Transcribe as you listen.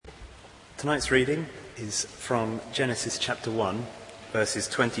Tonight's reading is from Genesis chapter 1, verses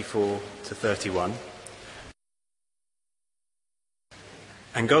 24 to 31.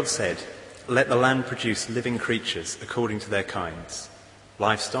 And God said, "Let the land produce living creatures according to their kinds,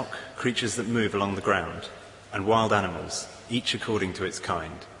 livestock, creatures that move along the ground, and wild animals, each according to its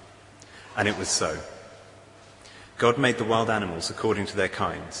kind." And it was so. God made the wild animals according to their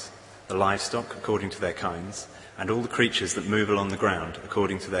kinds, the livestock according to their kinds, and all the creatures that move along the ground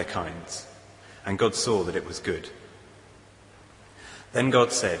according to their kinds. And God saw that it was good. Then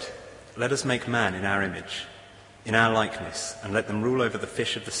God said, "Let us make man in our image, in our likeness, and let them rule over the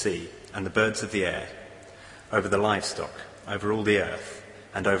fish of the sea and the birds of the air, over the livestock, over all the earth,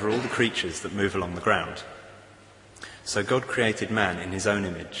 and over all the creatures that move along the ground." So God created man in his own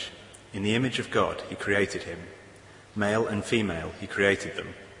image. In the image of God he created him. Male and female he created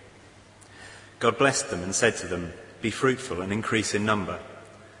them. God blessed them and said to them, "Be fruitful and increase in number.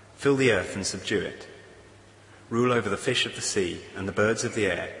 Fill the earth and subdue it. Rule over the fish of the sea and the birds of the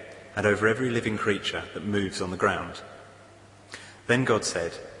air, and over every living creature that moves on the ground." Then God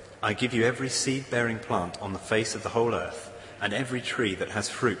said, "I give you every seed-bearing plant on the face of the whole earth, and every tree that has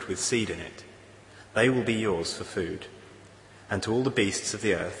fruit with seed in it. They will be yours for food. And to all the beasts of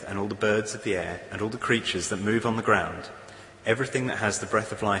the earth, and all the birds of the air, and all the creatures that move on the ground, everything that has the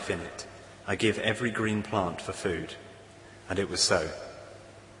breath of life in it, I give every green plant for food." And it was so.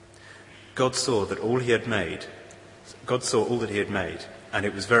 God saw all that he had made, and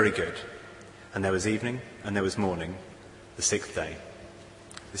it was very good. And there was evening, and there was morning, the sixth day.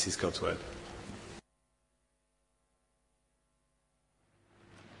 This is God's word.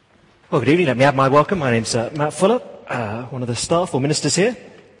 Well, good evening. Let me add my welcome. My name's Matt Fuller, one of the staff or ministers here.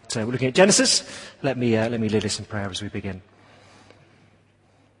 So we're looking at Genesis. Let me lead us in prayer as we begin.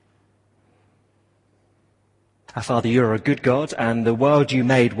 Our Father, you are a good God, and the world you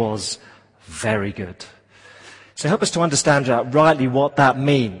made was very good. So help us to understand rightly what that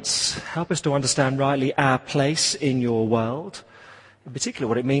means. Help us to understand rightly our place in your world, in particular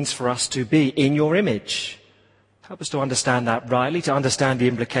what it means for us to be in your image. Help us to understand that rightly, to understand the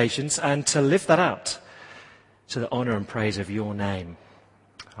implications, and to live that out to the honour and praise of your name.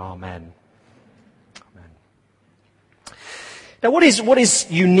 Amen. Amen. Now, what is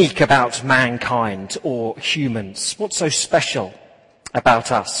unique about mankind or humans? What's so special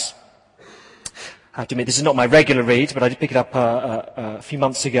about us? I have to admit, this is not my regular read, but I did pick it up a few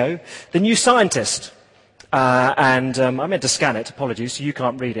months ago. The New Scientist. I meant to scan it, apologies, so you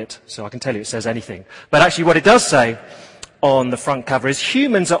can't read it, so I can tell you it says anything. But actually what it does say on the front cover is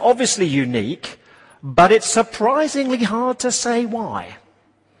humans are obviously unique, but it's surprisingly hard to say why.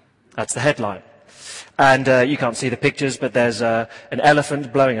 That's the headline. And you can't see the pictures, but there's an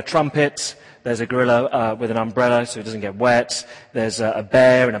elephant blowing a trumpet. There's a gorilla with an umbrella so it doesn't get wet. There's a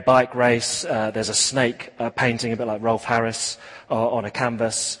bear in a bike race. There's a snake painting a bit like Rolf Harris on a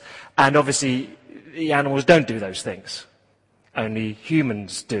canvas. And obviously the animals don't do those things. Only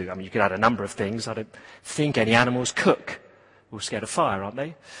humans do. I mean, you could add a number of things. I don't think any animals cook. We're scared of fire, aren't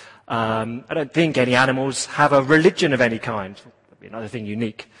they? I don't think any animals have a religion of any kind. That'd be another thing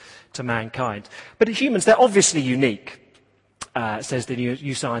unique to mankind. But humans, they're obviously unique. Says the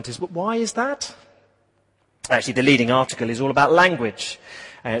New Scientist. But why is that? Actually, the leading article is all about language.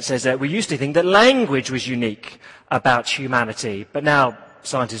 It says that we used to think that language was unique about humanity, but now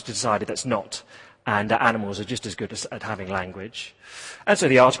scientists have decided that's not, and animals are just as good at having language. And so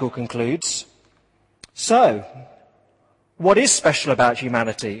the article concludes, so, what is special about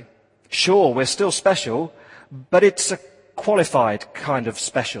humanity? Sure, we're still special, but it's a qualified kind of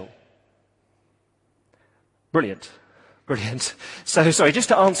special. Brilliant. So, sorry, just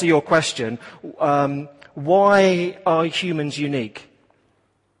to answer your question, why are humans unique?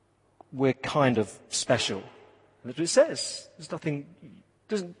 We're kind of special. That's what it says.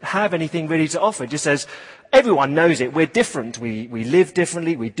 Doesn't have anything really to offer. It just says, everyone knows it. We're different. We live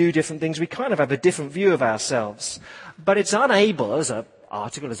differently. We do different things. We kind of have a different view of ourselves. But it's unable, as an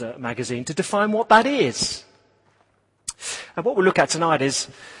article, as a magazine, to define what that is. And what we'll look at tonight is,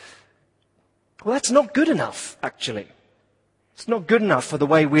 well, that's not good enough, actually. It's not good enough for the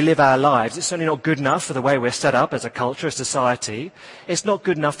way we live our lives. It's certainly not good enough for the way we're set up as a culture, a society. It's not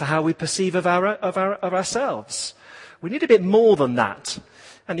good enough for how we perceive of ourselves. We need a bit more than that.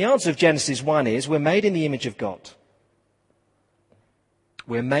 And the answer of Genesis 1 is we're made in the image of God.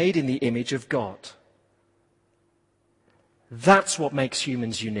 We're made in the image of God. That's what makes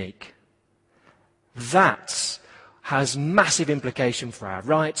humans unique. That has massive implication for our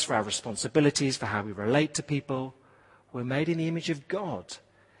rights, for our responsibilities, for how we relate to people. We're made in the image of God.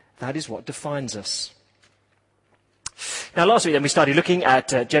 That is what defines us. Now, last week then we started looking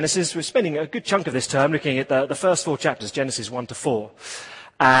at Genesis. We're spending a good chunk of this term looking at the first 4 chapters, Genesis 1 to 4.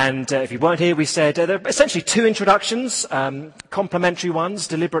 And if you weren't here, we said there are essentially 2 introductions, complementary ones,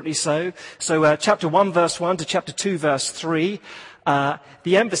 deliberately so. So chapter 1, verse 1 to chapter 2, verse 3,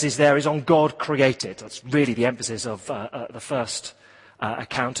 the emphasis there is on God created. That's really the emphasis of the first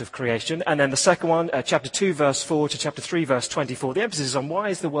account of creation. And then the second one, chapter 2, verse 4 to chapter 3, verse 24, the emphasis is on why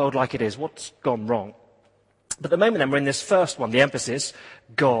is the world like it is, what's gone wrong. But at the moment then we're in this first one, the emphasis,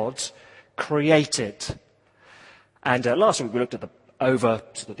 God created. And last week we looked at the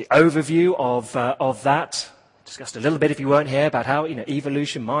overview of that. Discussed a little bit, if you weren't here, about how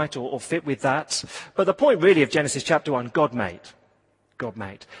evolution might or fit with that. But the point really of Genesis chapter 1, God made. God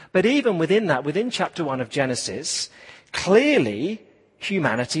made. But even within that, within chapter 1 of Genesis, clearly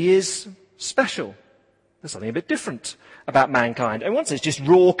humanity is special. There's something a bit different about mankind. And once it's just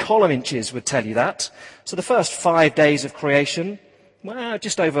raw column inches would tell you that. So the first 5 days of creation, well,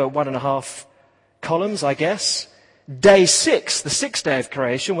 just over 1.5 columns, I guess. Day 6, the 6th day of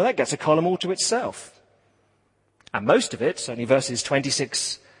creation, well, that gets a column all to itself. And most of it, certainly verses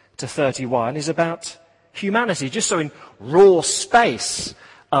 26 to 31, is about humanity. Just so in raw space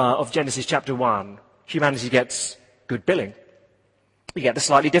of Genesis chapter 1, humanity gets good billing. You get the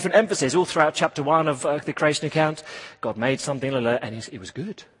slightly different emphasis all throughout chapter 1 of the creation account. God made something, and it was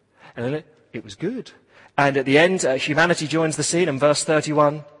good. And it was good. And at the end, humanity joins the scene, and verse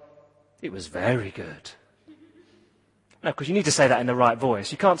 31, it was very good. No, because you need to say that in the right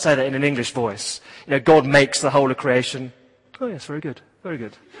voice. You can't say that in an English voice. God makes the whole of creation. Oh yes, very good, very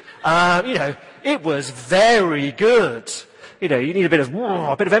good. It was very good. You need a bit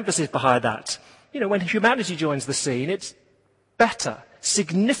of emphasis behind that. When humanity joins the scene, it's better,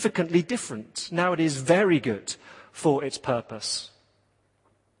 significantly different. Now it is very good for its purpose.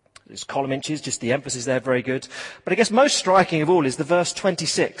 There's column inches, just the emphasis there, very good. But I guess most striking of all is the verse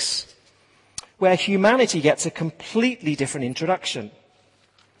 26. Where humanity gets a completely different introduction.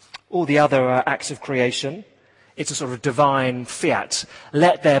 All the other acts of creation, it's a sort of divine fiat.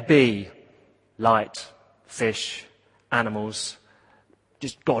 Let there be light, fish, animals.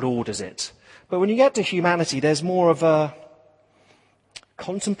 Just God orders it. But when you get to humanity, there's more of a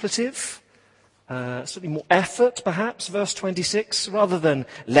contemplative, certainly more effort, perhaps, verse 26. Rather than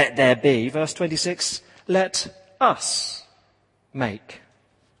let there be, verse 26, let us make.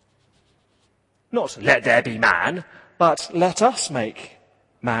 Not let there be man, but let us make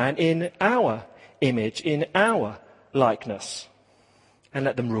man in our image, in our likeness, and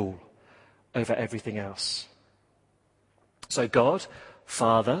let them rule over everything else. So God,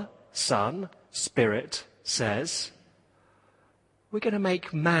 Father, Son, Spirit says, we're going to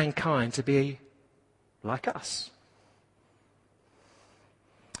make mankind to be like us.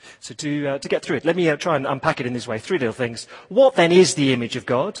 So to get through it, let me try and unpack it in this way. 3 little things. What then is the image of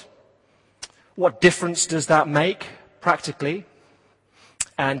God? What difference does that make practically?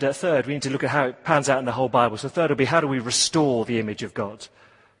 And third, we need to look at how it pans out in the whole Bible. So third will be, how do we restore the image of God?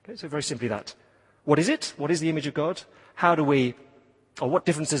 Okay, so very simply that. What is it? What is the image of God? What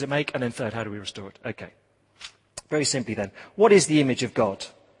difference does it make? And then third, how do we restore it? Okay. Very simply then, what is the image of God?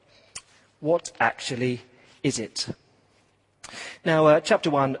 What actually is it? Now, chapter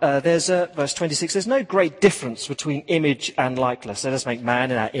 1, there's verse 26. There's no great difference between image and likeness. Let us make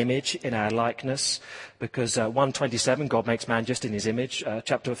man in our image, in our likeness, because 1:27, God makes man just in his image.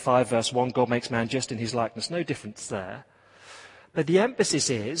 Chapter 5, verse 1, God makes man just in his likeness. No difference there. But the emphasis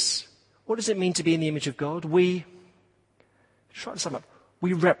is, what does it mean to be in the image of God? Try to sum up,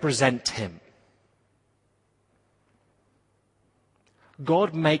 we represent him.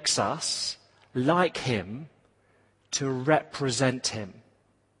 God makes us like him to represent him.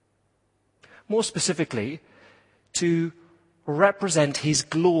 More specifically, to represent his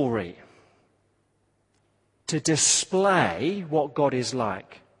glory. To display what God is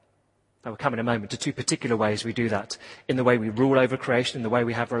like. I will come in a moment to 2 particular ways we do that. In the way we rule over creation, in the way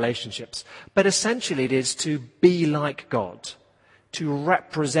we have relationships. But essentially it is to be like God. To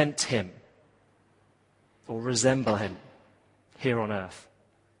represent him. Or resemble him here on earth.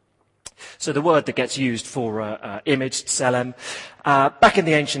 So the word that gets used for image, tselem, back in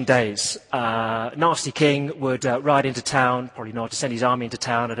the ancient days, nasty king would ride into town, probably not to send his army into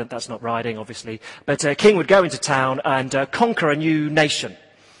town, that's not riding obviously, but a king would go into town and conquer a new nation.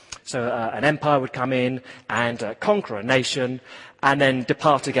 So an empire would come in and conquer a nation and then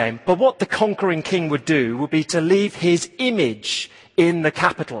depart again. But what the conquering king would do would be to leave his image in the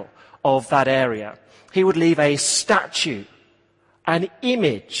capital of that area. He would leave a statue, an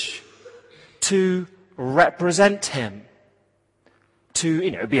image, to represent him.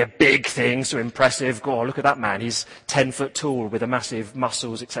 to, be a big thing, so impressive. Oh, look at that man. He's 10 foot tall with a massive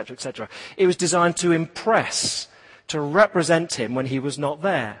muscles, etc., etc. It was designed to impress, to represent him when he was not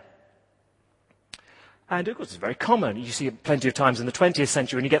there. And of course, it's very common. You see it plenty of times in the 20th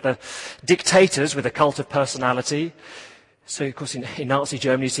century when you get the dictators with a cult of personality. So, of course, in Nazi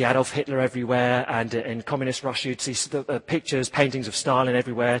Germany, you see Adolf Hitler everywhere, and in communist Russia, you'd see pictures, paintings of Stalin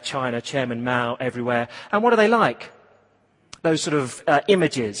everywhere, China, Chairman Mao everywhere. And what are they like? Those sort of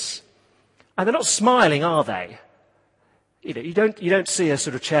images. And they're not smiling, are they? You don't see a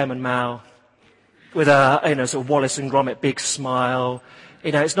sort of Chairman Mao with a sort of Wallace and Gromit big smile.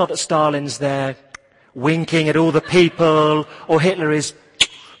 It's not that Stalin's there winking at all the people, or Hitler is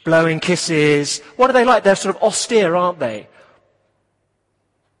blowing kisses. What are they like? They're sort of austere, aren't they?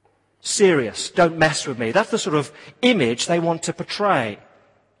 Serious. Don't mess with me. That's the sort of image they want to portray.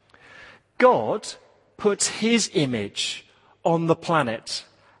 God puts his image on the planet,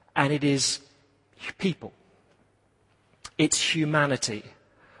 and it is people. It's humanity.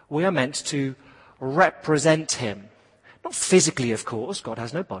 We are meant to represent him. Not physically, of course. God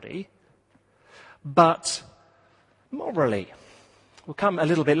has no body. But morally. We'll come a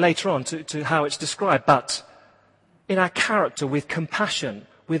little bit later on to how it's described. But in our character, with compassion,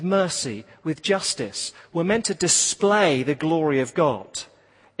 with mercy, with justice, we're meant to display the glory of God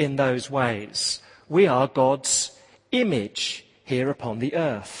in those ways. We are God's image here upon the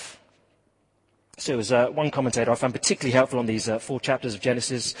earth. So as one commentator I found particularly helpful on these 4 chapters of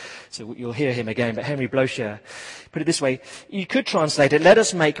Genesis, so you'll hear him again, but Henry Blocher put it this way: you could translate it, let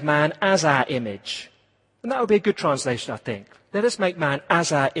us make man as our image. And that would be a good translation, I think. Let us make man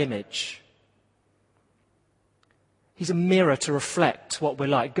as our image. He's a mirror to reflect what we're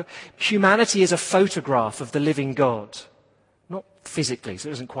like. Humanity is a photograph of the living God. Not physically, so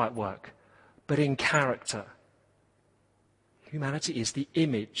it doesn't quite work, but in character. Humanity is the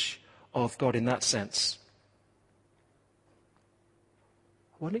image of God in that sense.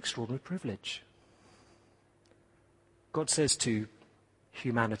 What an extraordinary privilege. God says to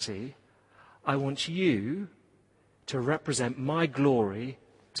humanity, I want you to represent my glory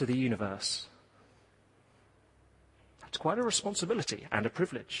to the universe. That's quite a responsibility and a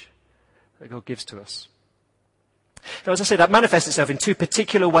privilege that God gives to us. Now, as I say, that manifests itself in 2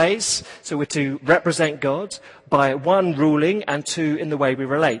 particular ways. So we're to represent God by 1, ruling, and 2, in the way we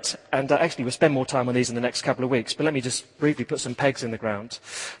relate. And actually, we'll spend more time on these in the next couple of weeks. But let me just briefly put some pegs in the ground.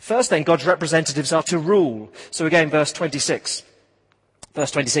 First, then, God's representatives are to rule. So again, verse 26.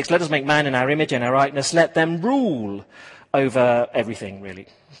 Verse 26, let us make man in our image and our likeness. Let them rule over everything, really.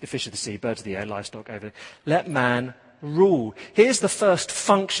 The fish of the sea, birds of the air, livestock, over. Let man rule. Here's the first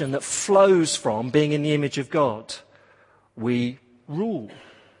function that flows from being in the image of God. We rule.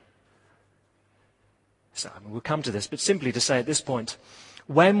 So we'll come to this, but simply to say at this point,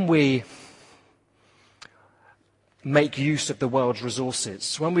 when we make use of the world's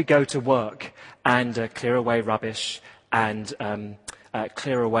resources, when we go to work and clear away rubbish and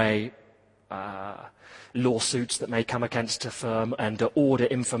clear away lawsuits that may come against a firm and order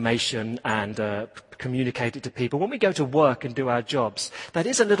information and communicate it to people, when we go to work and do our jobs, that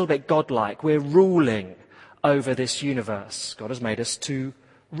is a little bit godlike. We're ruling over this universe. God has made us to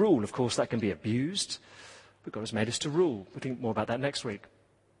rule. Of course, that can be abused, but God has made us to rule. We'll think more about that next week.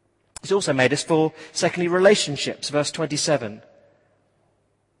 He's also made us for, secondly, relationships. Verse 27.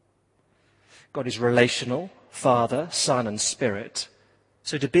 God is relational, Father, Son, and Spirit.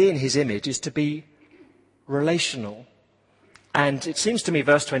 So to be in his image is to be relational. And it seems to me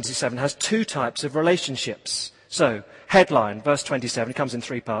verse 27 has 2 types of relationships. So, headline, verse 27, it comes in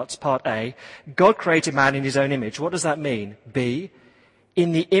 3 parts. Part A, God created man in his own image. What does that mean? B,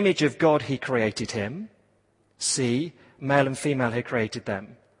 in the image of God he created him. C, male and female he created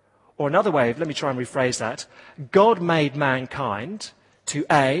them. Or another way, let me try and rephrase that. God made mankind to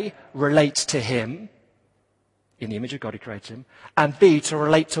A, relate to him, in the image of God he created him, and B, to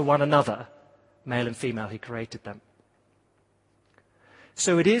relate to one another, male and female he created them.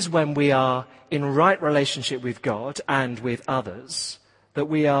 So it is when we are in right relationship with God and with others that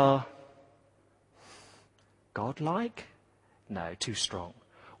we are godlike? No, too strong.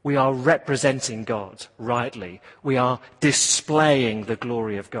 We are representing God rightly. We are displaying the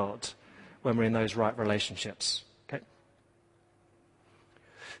glory of God when we're in those right relationships. Okay?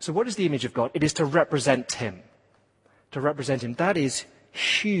 So what is the image of God? It is to represent him. To represent him. That is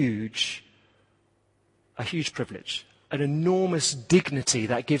huge, a huge privilege. An enormous dignity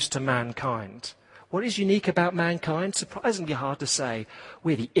that gives to mankind. What is unique about mankind? Surprisingly hard to say.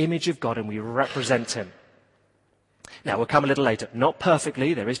 We're the image of God and we represent him. Now, we'll come a little later. Not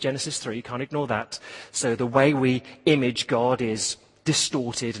perfectly. There is Genesis 3. Can't ignore that. So the way we image God is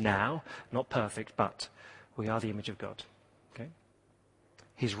distorted now, not perfect, but we are the image of God. Okay?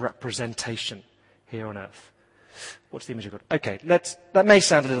 His representation here on earth. What's the image of God? Okay, that may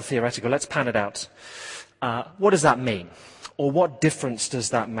sound a little theoretical. Let's pan it out. What does that mean? Or what difference does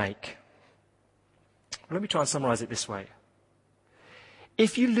that make? Well, let me try and summarize it this way.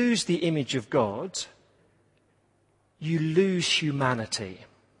 If you lose the image of God, you lose humanity.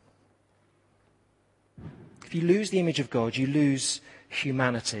 If you lose the image of God, you lose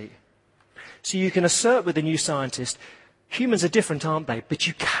humanity. So you can assert with the New Scientist, humans are different, aren't they? But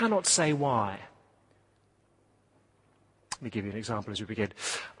you cannot say why. Let me give you an example as we begin.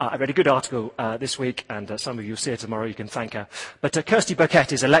 I read a good article this week, and some of you will see it tomorrow. You can thank her. But Kirsty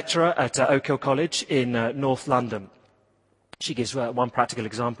Burkett is a lecturer at Oak Hill College in North London. She gives one practical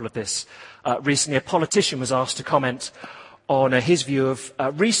example of this. Recently, a politician was asked to comment on his view of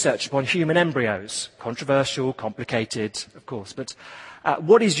research upon human embryos. Controversial, complicated, of course. But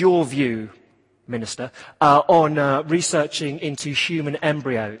what is your view, Minister, on researching into human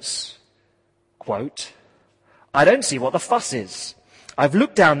embryos? Quote, I don't see what the fuss is. I've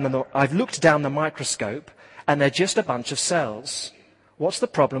looked down the microscope and they're just a bunch of cells. What's the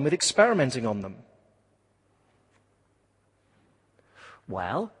problem with experimenting on them?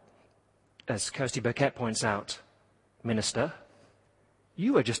 Well, as Kirsty Burkett points out, Minister,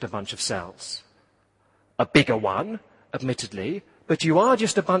 you are just a bunch of cells. A bigger one, admittedly, but you are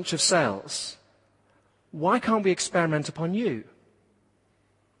just a bunch of cells. Why can't we experiment upon you?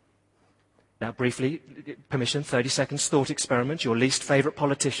 Now, briefly, permission, 30 seconds, thought experiment. Your least favourite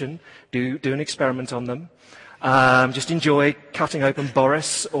politician, do an experiment on them. Just enjoy cutting open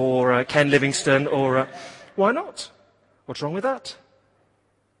Boris or Ken Livingstone or... why not? What's wrong with that?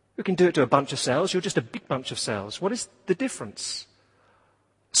 We can do it to a bunch of cells. You're just a big bunch of cells. What is the difference?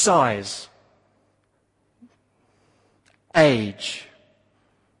 Size. Age.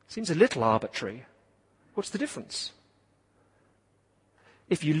 Seems a little arbitrary. What's the difference?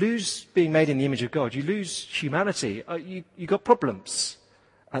 If you lose being made in the image of God, you lose humanity. You got problems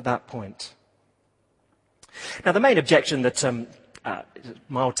at that point. Now, the main objection that,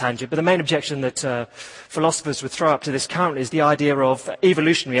 mild tangent, but the main objection that philosophers would throw up to this currently is the idea of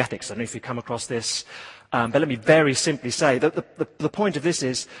evolutionary ethics. I don't know if you've come across this, but let me very simply say that the point of this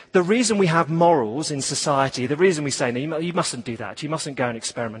is the reason we have morals in society, the reason we say, no, you mustn't do that, you mustn't go and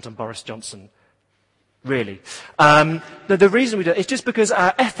experiment on Boris Johnson. Really. The reason we do it is just because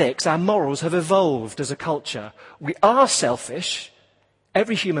our ethics, our morals have evolved as a culture. We are selfish.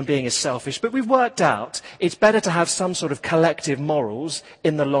 Every human being is selfish, but we've worked out it's better to have some sort of collective morals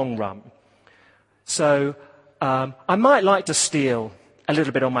in the long run. So I might like to steal a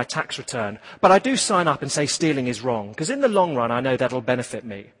little bit on my tax return, but I do sign up and say stealing is wrong, because in the long run I know that'll benefit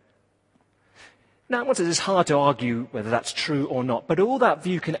me. Now, once it's hard to argue whether that's true or not, but all that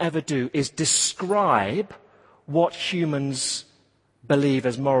view can ever do is describe what humans believe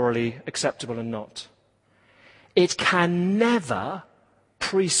as morally acceptable and not. It can never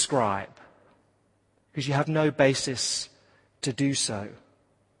prescribe, because you have no basis to do so.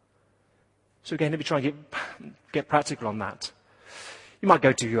 So again, let me try and get practical on that. You might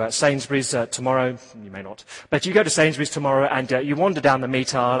go to Sainsbury's tomorrow, you may not, but you go to Sainsbury's tomorrow and you wander down the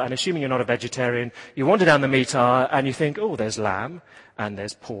meat aisle, and assuming you're not a vegetarian, you wander down the meat aisle and you think, oh, there's lamb, and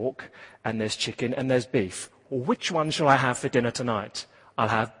there's pork, and there's chicken, and there's beef. Well, which one shall I have for dinner tonight? I'll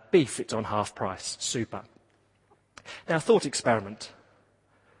have beef, it's on half price. Super. Now, thought experiment.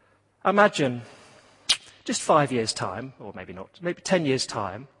 Imagine just 5 years' time, or maybe not, maybe 10 years'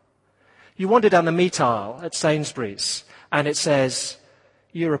 time, you wander down the meat aisle at Sainsbury's and it says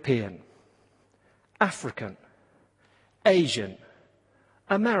European, African, Asian,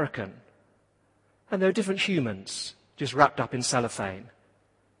 American, and there are different humans just wrapped up in cellophane.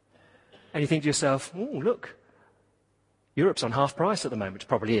 And you think to yourself, oh, look, Europe's on half price at the moment. It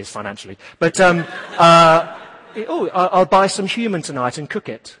probably is financially. But, I'll buy some human tonight and cook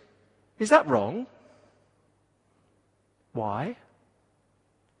it. Is that wrong? Why?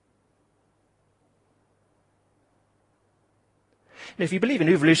 Now, if you believe in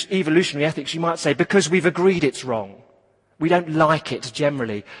evolutionary ethics, you might say, because we've agreed it's wrong. We don't like it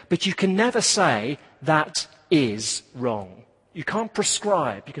generally. But you can never say that is wrong. You can't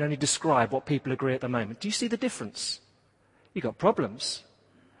prescribe. You can only describe what people agree at the moment. Do you see the difference? You've got problems.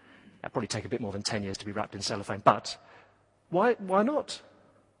 That'll probably take a bit more than 10 years to be wrapped in cellophane. But why not?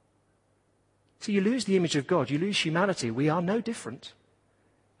 So you lose the image of God. You lose humanity. We are no different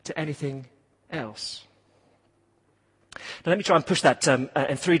to anything else. Now, let me try and push that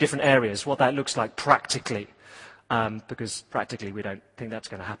in three different areas, what that looks like practically, because practically we don't think that's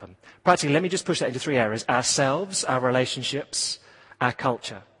going to happen. Practically, let me just push that into three areas: ourselves, our relationships, our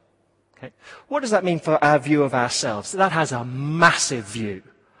culture. Okay? What does that mean for our view of ourselves? That has a massive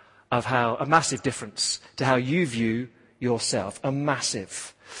difference to how you view yourself. A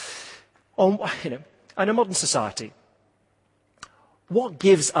massive. In a modern society, what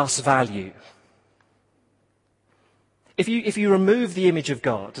gives us value? If you remove the image of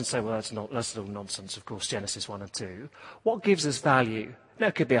God and say, well, that's all nonsense, of course, Genesis 1 and 2, what gives us value? Now,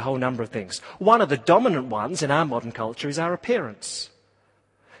 it could be a whole number of things. One of the dominant ones in our modern culture is our appearance.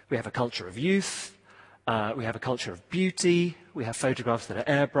 We have a culture of youth, we have a culture of beauty, we have photographs that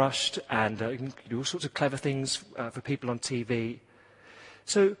are airbrushed, and you can do all sorts of clever things for people on TV.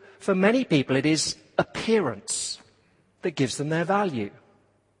 So for many people, it is appearance that gives them their value.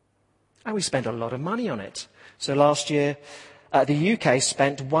 And we spend a lot of money on it. So last year, the UK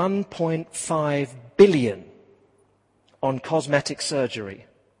spent 1.5 billion on cosmetic surgery.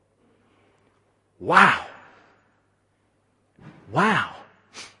 Wow. Wow.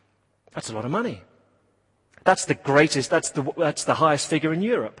 That's a lot of money. That's the highest figure in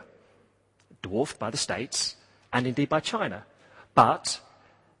Europe, dwarfed by the States and indeed by China. But,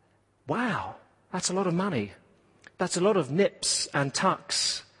 wow, that's a lot of money. That's a lot of nips and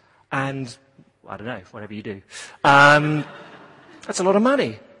tucks and, I don't know, whatever you do. That's a lot of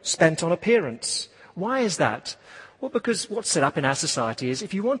money spent on appearance. Why is that? Well, because what's set up in our society is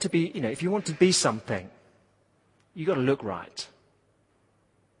if you want to be something, you've got to look right.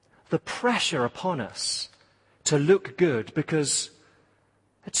 The pressure upon us to look good because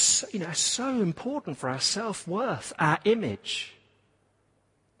it's so important for our self-worth, our image.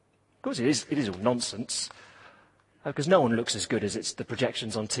 Of course, it is all nonsense because no one looks as good as the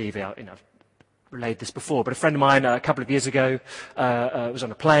projections on TV. I've relayed this before, but a friend of mine a couple of years ago was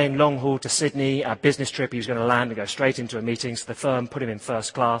on a plane, long haul to Sydney, a business trip. He was going to land and go straight into a meeting, so the firm put him in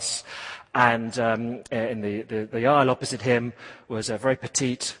first class. And in the aisle opposite him was a very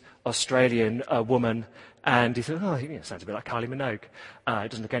petite Australian woman, and he thought, sounds a bit like Kylie Minogue.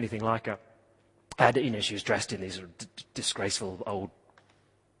 It doesn't look anything like her. And she was dressed in these sort of disgraceful old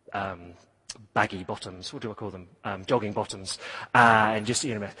baggy bottoms. What do I call them? Jogging bottoms. And just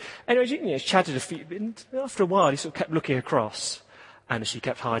anyway, she chatted a few. And after a while, he sort of kept looking across, and she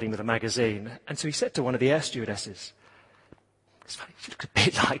kept hiding with a magazine. And so he said to one of the air stewardesses, "It's funny, she looks a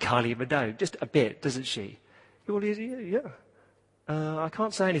bit like Kylie Minogue, just a bit, doesn't she?" Well, yeah. I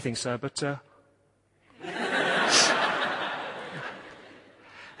can't say anything, sir, but...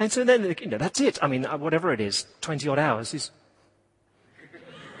 And so then, that's it. I mean, whatever it is, 20-odd hours, he's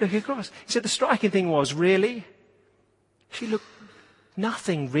looking across. He said the striking thing was, really, she looked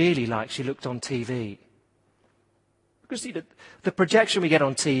nothing really like she looked on TV. Because the projection we get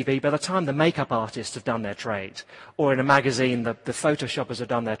on TV, by the time the makeup artists have done their trade, or in a magazine, the photoshoppers have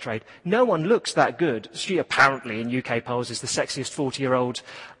done their trade, no one looks that good. She apparently, in UK polls, is the sexiest 40-year-old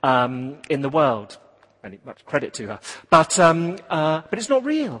in the world. And much credit to her. But it's not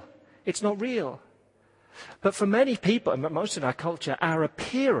real. It's not real. But for many people, and most of our culture, our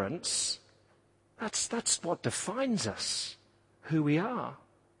appearance, that's what defines us, who we are.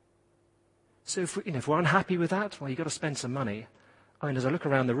 So if we're unhappy with that, well, you've got to spend some money. I mean, as I look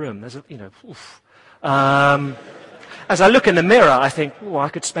around the room, there's as I look in the mirror, I think, I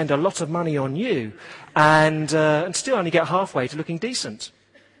could spend a lot of money on you, and still only get halfway to looking decent.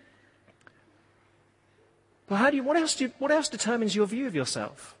 But what else determines your view of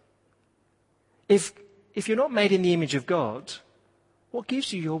yourself? If you're not made in the image of God, what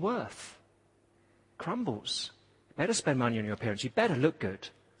gives you your worth? Crumbles. You better spend money on your appearance. You better look good.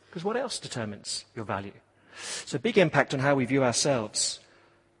 Because what else determines your value? So big impact on how we view ourselves.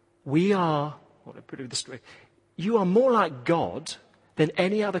 You are more like God than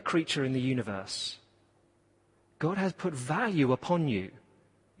any other creature in the universe. God has put value upon you.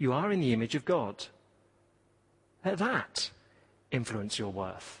 You are in the image of God. Let that influence your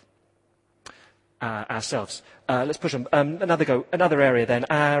worth. Ourselves. Let's push on. Another area then.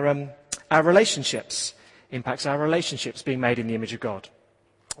 Our relationships. Impacts our relationships being made in the image of God.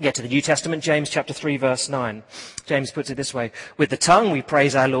 Get to the New Testament, James chapter 3, verse 9. James puts it this way: with the tongue we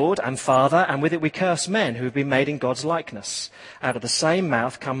praise our Lord and Father, and with it we curse men who have been made in God's likeness. Out of the same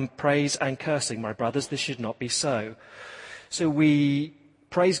mouth come praise and cursing. My brothers, this should not be so. So we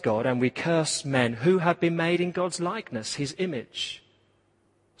praise God and we curse men who have been made in God's likeness, his image.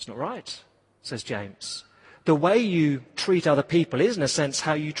 It's not right, says James. The way you treat other people is, in a sense,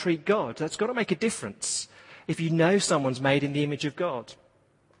 how you treat God. That's got to make a difference if you know someone's made in the image of God.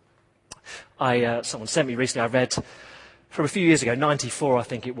 Someone sent me recently, I read from a few years ago, 94 I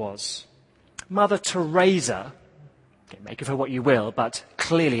think it was. Mother Teresa, make of her what you will, but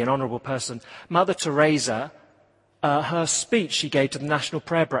clearly an honourable person. Mother Teresa her speech she gave to the National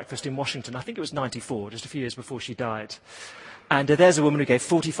Prayer Breakfast in Washington. I think it was 94, just a few years before she died. And there's a woman who gave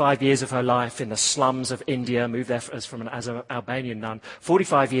 45 years of her life in the slums of India, moved there as an Albanian nun,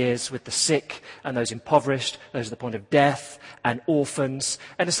 45 years with the sick and those impoverished, those at the point of death and orphans.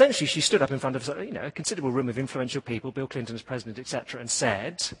 And essentially she stood up in front of a considerable room of influential people, Bill Clinton as president, etc., and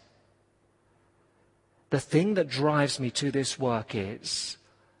said, the thing that drives me to this work is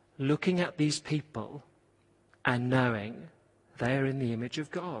looking at these people and knowing they are in the image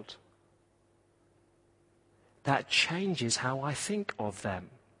of God. That changes how I think of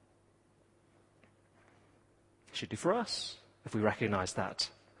them. It should do for us if we recognize that.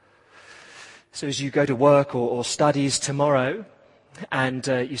 So as you go to work or studies tomorrow, and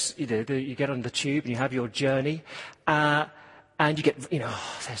you get on the tube and you have your journey, and you get,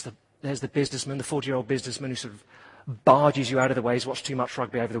 there's the businessman, the 40-year-old businessman who sort of barges you out of the way. He's watched too much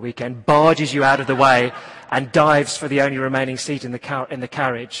rugby over the weekend, barges you out of the way and dives for the only remaining seat in the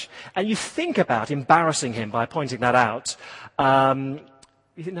carriage. And you think about embarrassing him by pointing that out.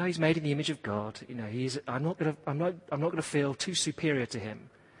 You think, no, he's made in the image of God. I'm not going to feel too superior to him.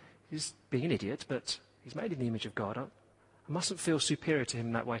 He's being an idiot, but he's made in the image of God. I mustn't feel superior to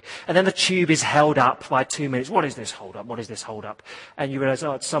him that way. And then the tube is held up by 2 minutes. What is this hold up? What is this hold up? And you realise,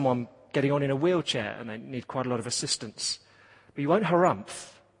 it's someone getting on in a wheelchair and they need quite a lot of assistance. But you won't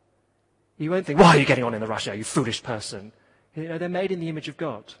harumph. You won't think, why are you getting on in the rush hour, you foolish person? They're made in the image of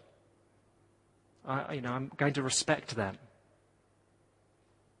God. I'm going to respect them.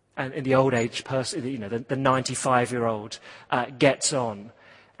 And in the old age person, the 95-year-old gets on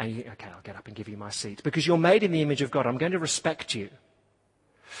and you think, okay, I'll get up and give you my seat. Because you're made in the image of God. I'm going to respect you.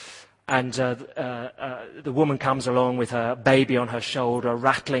 And the woman comes along with her baby on her shoulder,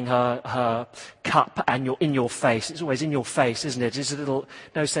 rattling her cup, and you're in your face. It's always in your face, isn't it? It's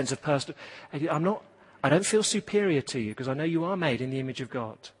no sense of personal. I don't feel superior to you because I know you are made in the image of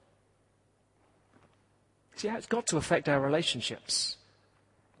God. See how it's got to affect our relationships,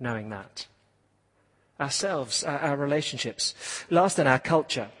 knowing that. Ourselves, our relationships. Last in our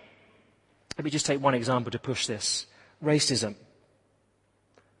culture. Let me just take one example to push this. Racism.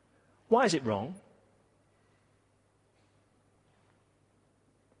 Why is it wrong?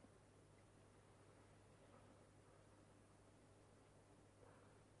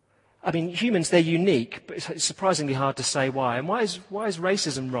 Humans, they're unique, but it's surprisingly hard to say why. And why is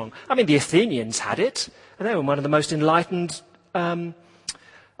racism wrong? The Athenians had it, and they were one of the most enlightened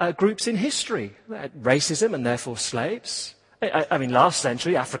groups in history. They had racism and therefore slaves. Last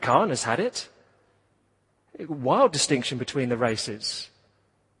century, Afrikaners had it. Wild distinction between the races.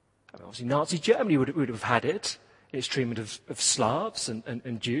 Obviously, Nazi Germany would have had it, its treatment of Slavs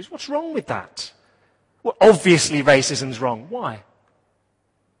and Jews. What's wrong with that? Well, obviously racism's wrong. Why?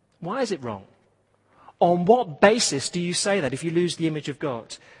 Why is it wrong? On what basis do you say that if you lose the image of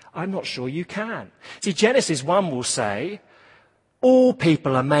God? I'm not sure you can. See, Genesis 1 will say, all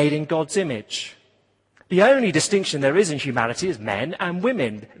people are made in God's image. The only distinction there is in humanity is men and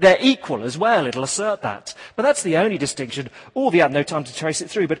women. They're equal as well, it'll assert that. But that's the only distinction. All the other, no time to trace it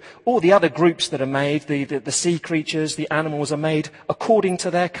through, but all the other groups that are made, the sea creatures, the animals are made according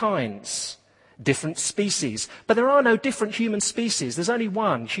to their kinds. Different species. But there are no different human species. There's only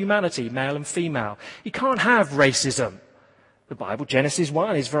one, humanity, male and female. You can't have racism. The Bible, Genesis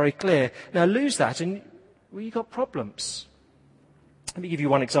 1, is very clear. Now lose that and you've got problems. Let me give you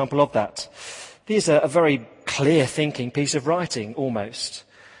one example of that. Here's a very clear-thinking piece of writing, almost.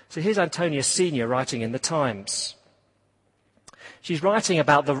 So here's Antonia Senior writing in the Times. She's writing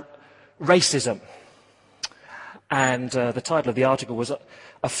about the racism. And the title of the article was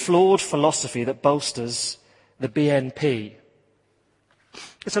A Flawed Philosophy That Bolsters the BNP.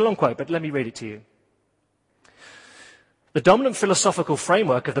 It's a long quote, but let me read it to you. The dominant philosophical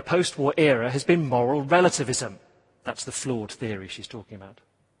framework of the post-war era has been moral relativism. That's the flawed theory she's talking about.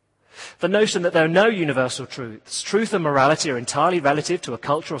 The notion that there are no universal truths. Truth and morality are entirely relative to a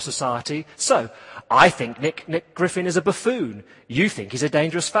culture or society. So, I think Nick Griffin is a buffoon. You think he's a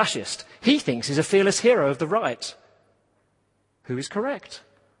dangerous fascist. He thinks he's a fearless hero of the right. Who is correct?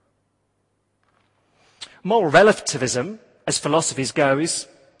 Moral relativism, as philosophies go, is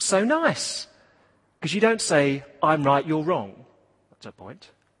so nice. Because you don't say, I'm right, you're wrong. That's a point.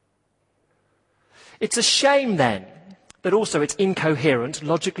 It's a shame, then, that also it's incoherent,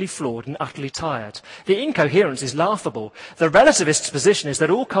 logically flawed, and utterly tired. The incoherence is laughable. The relativist's position is that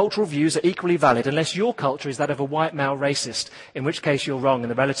all cultural views are equally valid unless your culture is that of a white male racist, in which case you're wrong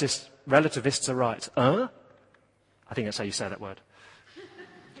and the relativists are right. I think that's how you say that word. Do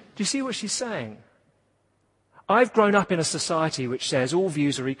you see what she's saying? I've grown up in a society which says all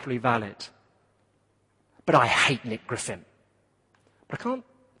views are equally valid. but I hate Nick Griffin. But I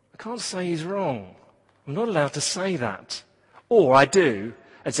can't say he's wrong. I'm not allowed to say that. Or I do,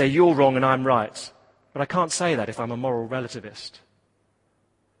 and say you're wrong and I'm right. But I can't say that if I'm a moral relativist.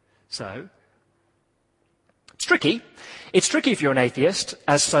 So, it's tricky. It's tricky if you're an atheist,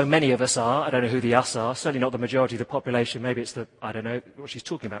 as so many of us are. I don't know who the us are. Certainly not the majority of the population. Maybe it's I don't know what she's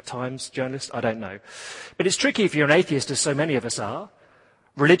talking about, Times journalist. I don't know. But it's tricky if you're an atheist, as so many of us are.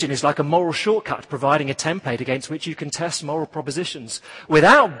 Religion is like a moral shortcut, providing a template against which you can test moral propositions.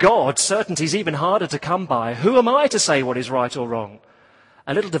 Without God, certainty is even harder to come by. Who am I to say what is right or wrong?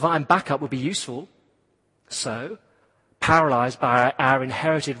 A little divine backup would be useful. So, paralysed by our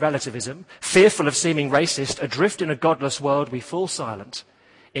inherited relativism, fearful of seeming racist, adrift in a godless world, we fall silent.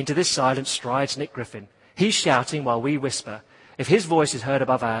 Into this silence strides Nick Griffin. He's shouting while we whisper. If his voice is heard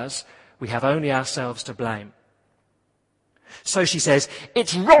above ours, we have only ourselves to blame. So she says,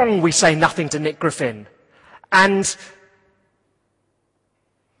 it's wrong we say nothing to Nick Griffin. And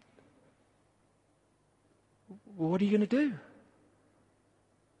what are you going to do?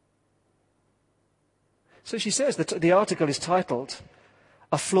 So she says that the article is titled,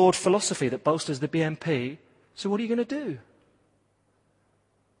 A Flawed Philosophy That Bolsters the BNP. So what are you going to do?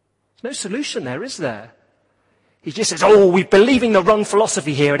 There's no solution there, is there? He just says, we're believing the wrong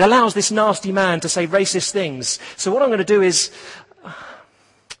philosophy here. It allows this nasty man to say racist things. So what I'm going to do is,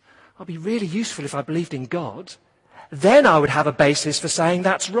 I'll be really useful if I believed in God. Then I would have a basis for saying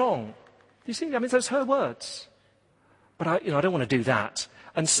that's wrong. You see, I mean, those are her words. But I don't want to do that.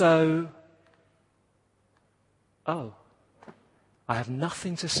 And so, I have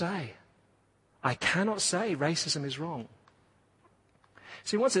nothing to say. I cannot say racism is wrong.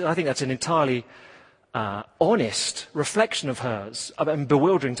 See, I think that's an entirely honest reflection of hers, and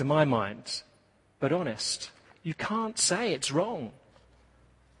bewildering to my mind, but honest. You can't say it's wrong.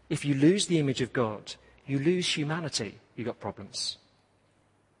 If you lose the image of God, you lose humanity, you've got problems.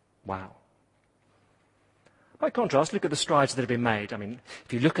 Wow. By contrast, look at the strides that have been made. I mean,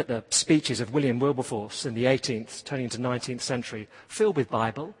 if you look at the speeches of William Wilberforce in the 18th, turning into 19th century, filled with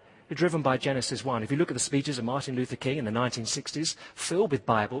Bible, driven by Genesis 1. If you look at the speeches of Martin Luther King in the 1960s, filled with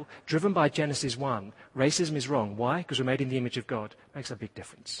Bible, driven by Genesis 1, racism is wrong. Why? Because we're made in the image of God. Makes a big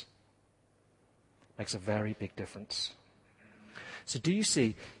difference. Makes a very big difference. So do you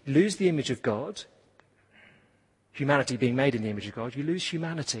see, you lose the image of God, humanity being made in the image of God, you lose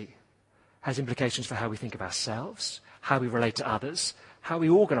humanity. Has implications for how we think of ourselves, how we relate to others, how we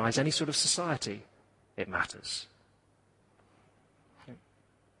organise any sort of society. It matters.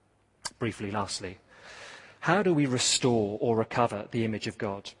 Briefly, lastly, how do we restore or recover the image of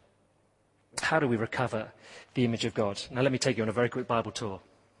God? How do we recover the image of God? Now let me take you on a very quick Bible tour.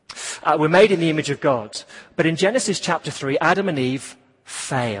 We're made in the image of God, but in Genesis chapter 3, Adam and Eve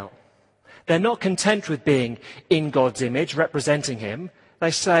fail. They're not content with being in God's image, representing him.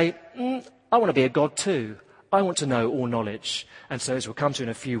 They say, I want to be a God too. I want to know all knowledge. And so, as we'll come to in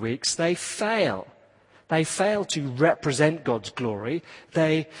a few weeks, they fail. They fail to represent God's glory.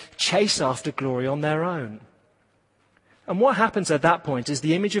 They chase after glory on their own. And what happens at that point is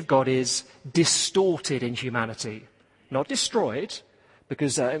the image of God is distorted in humanity. Not destroyed,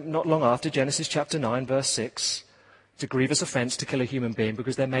 because not long after, Genesis chapter 9, verse 6, it's a grievous offence to kill a human being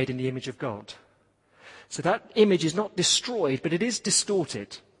because they're made in the image of God. So that image is not destroyed, but it is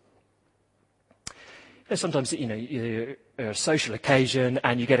distorted. Sometimes, you're a social occasion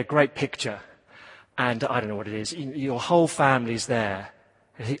and you get a great picture. And I don't know what it is. Your whole family's there.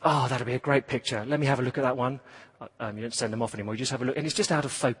 And you think, that'll be a great picture. Let me have a look at that one. You don't send them off anymore. You just have a look. And it's just out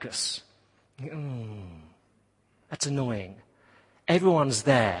of focus. That's annoying. Everyone's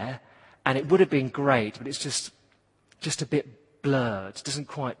there, and it would have been great, but it's just a bit blurred. It doesn't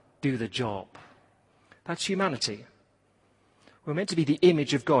quite do the job. That's humanity. We're meant to be the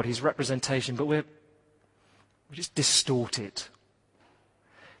image of God, his representation, but we're just distorted.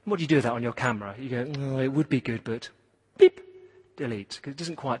 What do you do with that on your camera? You go, it would be good, but beep, delete, because it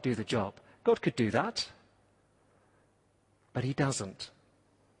doesn't quite do the job. God could do that, but he doesn't.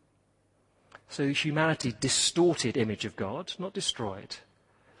 So humanity distorted image of God, not destroyed.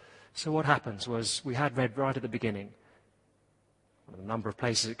 So what happens was, we had read right at the beginning, a number of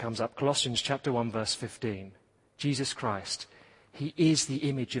places it comes up, Colossians chapter 1, verse 15. Jesus Christ, he is the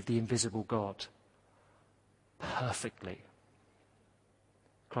image of the invisible God. Perfectly.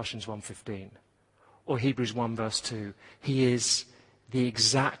 Colossians 1:15. Or Hebrews 1 verse 2. He is the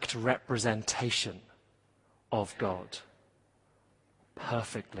exact representation of God.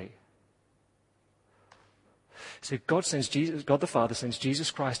 Perfectly. So God the Father sends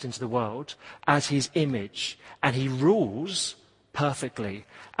Jesus Christ into the world as his image, and he rules perfectly.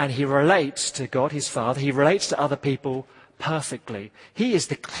 And he relates to God, his Father. He relates to other people perfectly. He is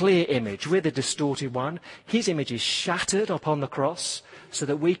the clear image. We're the distorted one. His image is shattered upon the cross so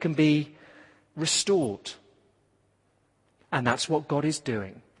that we can be restored. And that's what God is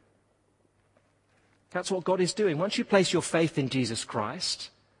doing. That's what God is doing. Once you place your faith in Jesus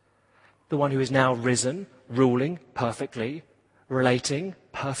Christ, the one who is now risen, ruling perfectly, relating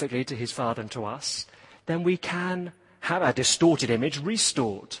perfectly to his Father and to us, then we can have our distorted image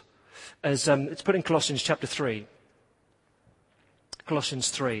restored. As it's put in Colossians chapter 3. Colossians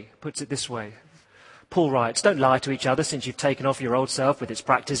 3 puts it this way. Paul writes, "Don't lie to each other, since you've taken off your old self with its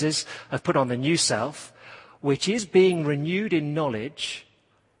practices, have put on the new self, which is being renewed in knowledge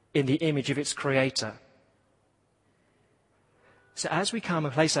in the image of its creator." So as we come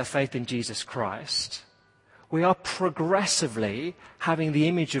and place our faith in Jesus Christ, we are progressively having the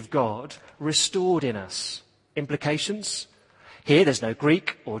image of God restored in us. Implications? Here there's no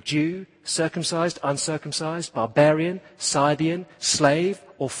Greek or Jew, circumcised, uncircumcised, barbarian, Scythian, slave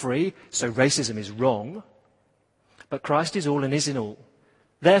or free, so racism is wrong. But Christ is all and is in all.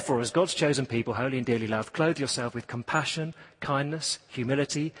 Therefore, as God's chosen people, holy and dearly loved, clothe yourself with compassion, kindness,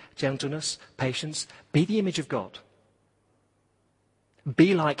 humility, gentleness, patience. Be the image of God.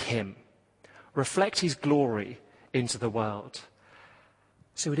 Be like him. Reflect his glory into the world.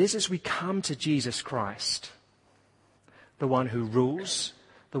 So it is as we come to Jesus Christ, the one who rules,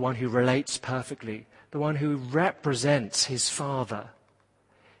 the one who relates perfectly, the one who represents his Father.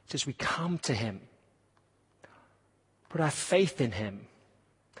 It's as we come to him, put our faith in him,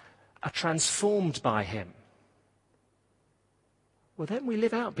 are transformed by him. Well, then we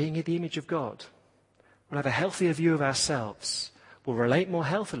live out being in the image of God. We'll have a healthier view of ourselves. We'll relate more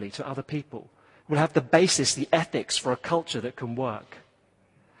healthily to other people. We'll have the basis, the ethics for a culture that can work.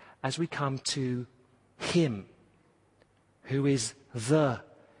 As we come to him, who is the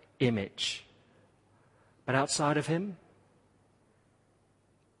image. But outside of him,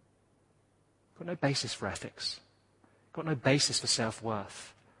 got no basis for ethics. Got no basis for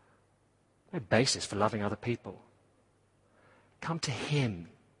self-worth. No basis for loving other people. Come to him,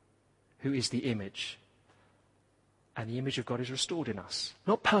 who is the image. And the image of God is restored in us.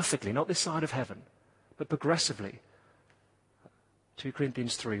 Not perfectly, not this side of heaven, but progressively. 2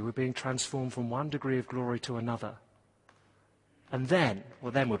 Corinthians 3, we're being transformed from one degree of glory to another. And then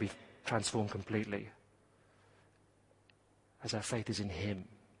we'll be transformed completely as our faith is in him.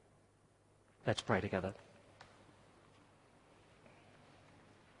 Let's pray together.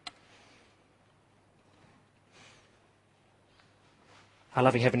 Our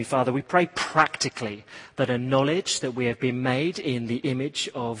loving Heavenly Father, we pray practically that a knowledge that we have been made in the image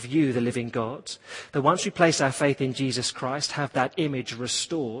of you, the living God, that once we place our faith in Jesus Christ, have that image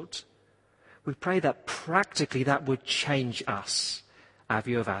restored. We pray that practically that would change us, our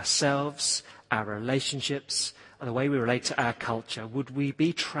view of ourselves, our relationships, and the way we relate to our culture. Would we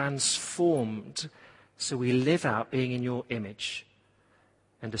be transformed so we live out being in your image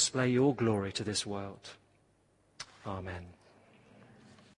and display your glory to this world? Amen.